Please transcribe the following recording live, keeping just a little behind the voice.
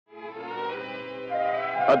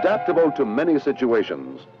Adaptable to many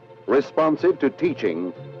situations, responsive to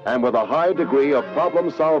teaching, and with a high degree of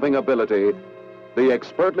problem-solving ability, the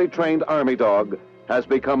expertly trained Army dog has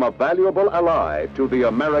become a valuable ally to the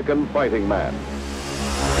American fighting man.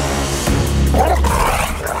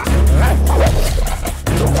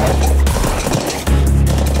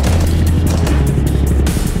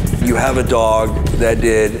 You have a dog that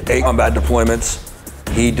did 8 combat deployments.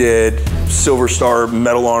 He did Silver Star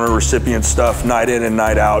Medal of Honor recipient stuff night in and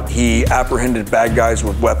night out. He apprehended bad guys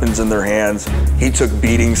with weapons in their hands. He took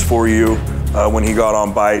beatings for you when he got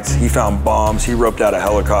on bites. He found bombs. He roped out of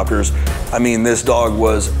helicopters. I mean, this dog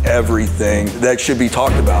was everything that should be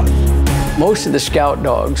talked about. Most of the scout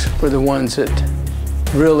dogs were the ones that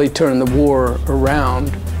really turned the war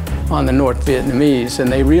around on the North Vietnamese,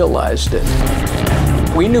 and they realized it.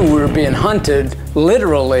 We knew we were being hunted,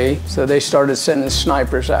 literally, so they started sending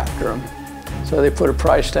snipers after them. So they put a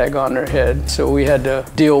price tag on their head. So we had to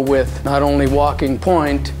deal with not only walking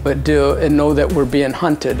point, but know that we're being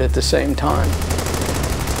hunted at the same time.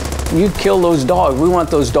 You kill those dogs. We want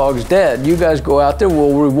those dogs dead. You guys go out there,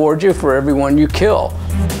 we'll reward you for everyone you kill.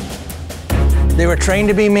 They were trained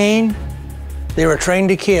to be mean. They were trained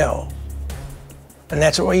to kill. And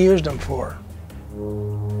that's what we used them for.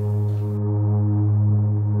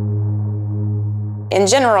 In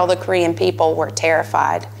general, the Korean people were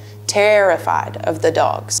terrified of the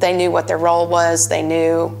dogs. They knew what their role was. They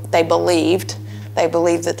believed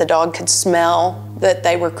that the dog could smell that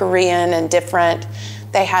they were Korean and different.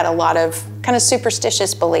 They had a lot of kind of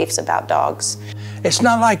superstitious beliefs about dogs. It's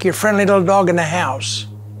not like your friendly little dog in the house.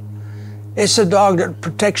 It's a dog that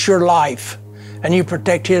protects your life, and you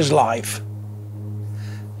protect his life.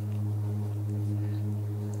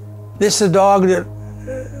 This is a dog that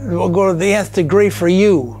will go to the nth degree for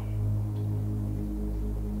you.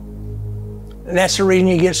 And that's the reason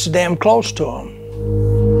you get so damn close to him.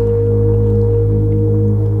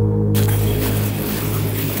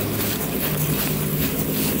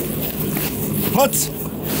 What?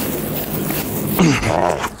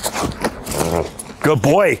 Good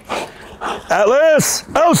boy. Atlas,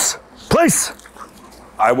 Os, place.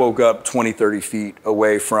 I woke up 20, 30 feet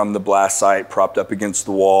away from the blast site, propped up against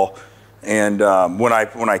the wall. And when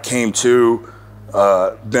I came to,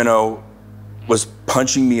 Benno was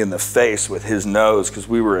punching me in the face with his nose because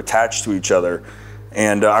we were attached to each other.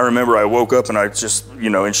 And I remember I woke up and I just,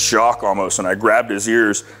 in shock almost, and I grabbed his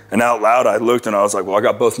ears, and out loud I looked and I was like, well, I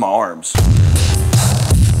got both my arms.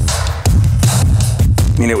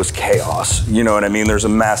 I mean, it was chaos, you know what I mean? There's a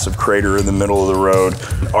massive crater in the middle of the road.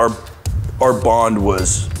 Our bond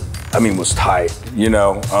was tight,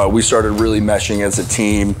 We started really meshing as a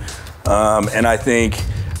team. And I think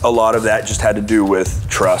a lot of that just had to do with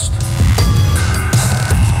trust.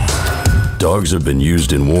 Dogs have been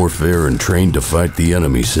used in warfare and trained to fight the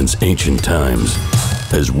enemy since ancient times.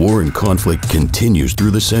 As war and conflict continues through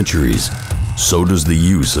the centuries, so does the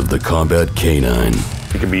use of the combat canine.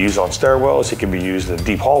 It can be used on stairwells, it can be used in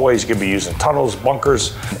deep hallways, it can be used in tunnels,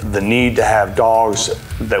 bunkers. The need to have dogs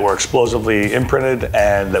that were explosively imprinted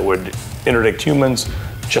and that would interdict humans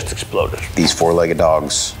just exploded. These four-legged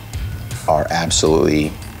dogs are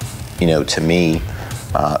absolutely, to me,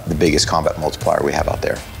 the biggest combat multiplier we have out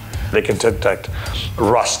there. They can detect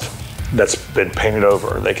rust that's been painted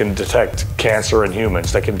over. They can detect cancer in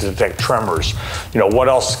humans. They can detect tremors. What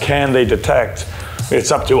else can they detect?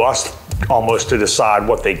 It's up to us almost to decide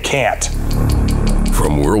what they can't.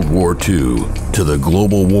 From World War II to the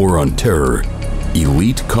global war on terror,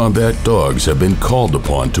 elite combat dogs have been called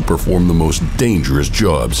upon to perform the most dangerous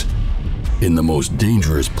jobs in the most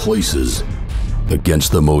dangerous places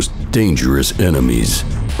against the most dangerous enemies.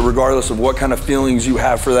 Regardless of what kind of feelings you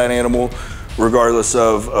have for that animal, regardless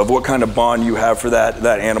of what kind of bond you have for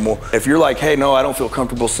that animal, if you're like, hey, no, I don't feel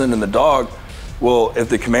comfortable sending the dog, well, if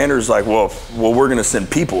the commander's like, well, we're gonna send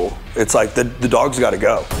people, it's like the dog's gotta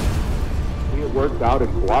go. We have worked out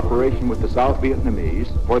in cooperation with the South Vietnamese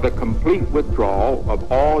for the complete withdrawal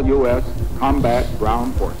of all U.S. combat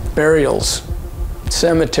ground forces. Burials,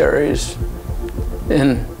 cemeteries,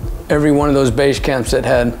 in every one of those base camps that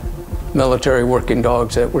had military working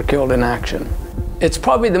dogs that were killed in action. It's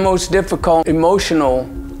probably the most difficult emotional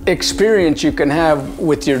experience you can have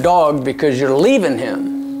with your dog because you're leaving him.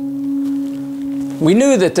 We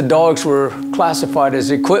knew that the dogs were classified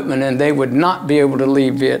as equipment and they would not be able to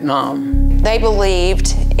leave Vietnam. They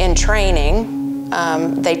believed in training.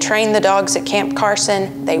 They trained the dogs at Camp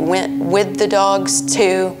Carson. They went with the dogs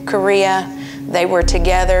to Korea. They were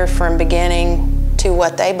together from beginning to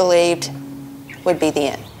what they believed would be the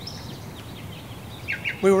end.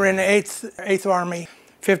 We were in the 8th Army,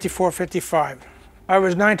 54, 55. I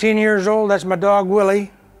was 19 years old. That's my dog,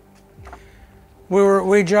 Willie. We were at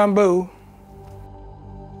Wee Jamboo,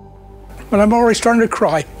 but I'm already starting to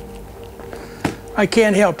cry. I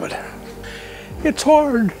can't help it. It's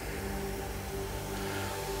hard.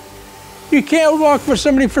 You can't walk with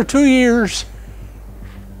somebody for 2 years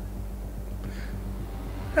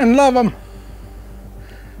and love them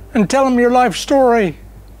and tell them your life story,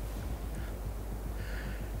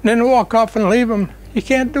 and then walk off and leave them. You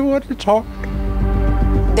can't do it, it's hard.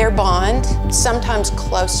 Their bond, sometimes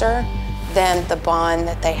closer than the bond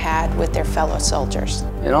that they had with their fellow soldiers.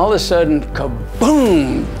 And all of a sudden,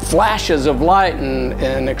 kaboom, flashes of light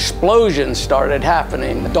and explosions started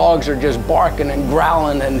happening. The dogs are just barking and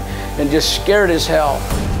growling and just scared as hell.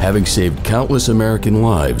 Having saved countless American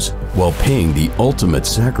lives while paying the ultimate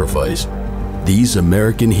sacrifice, these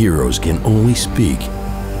American heroes can only speak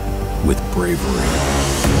with bravery.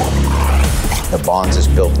 The bonds that's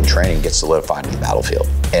built in training get solidified in the battlefield.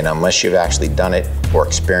 And unless you've actually done it or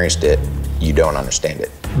experienced it, you don't understand it.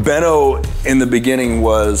 Benno in the beginning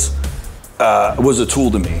was a tool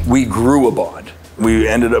to me. We grew a bond. We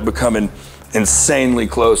ended up becoming insanely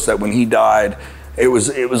close that when he died, it was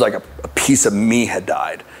like a piece of me had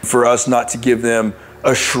died. For us not to give them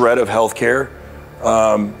a shred of health care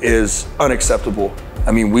is unacceptable.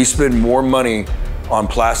 I mean, we spend more money on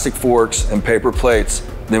plastic forks and paper plates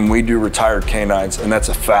than we do retired canines, and that's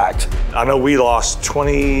a fact. I know we lost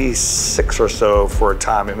 26 or so for a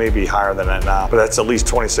time. It may be higher than that now, but that's at least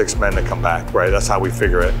 26 men that come back, right? That's how we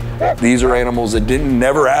figure it. These are animals that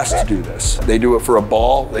never asked to do this. They do it for a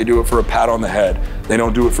ball, they do it for a pat on the head. They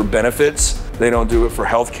don't do it for benefits, they don't do it for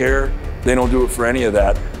health care, they don't do it for any of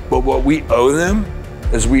that. But what we owe them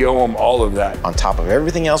is we owe them all of that. On top of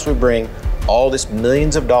everything else we bring, all this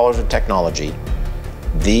millions of dollars of technology,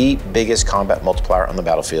 the biggest combat multiplier on the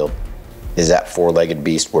battlefield is that four-legged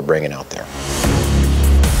beast we're bringing out there.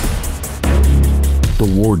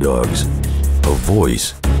 The War Dogs, a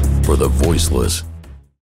voice for the voiceless.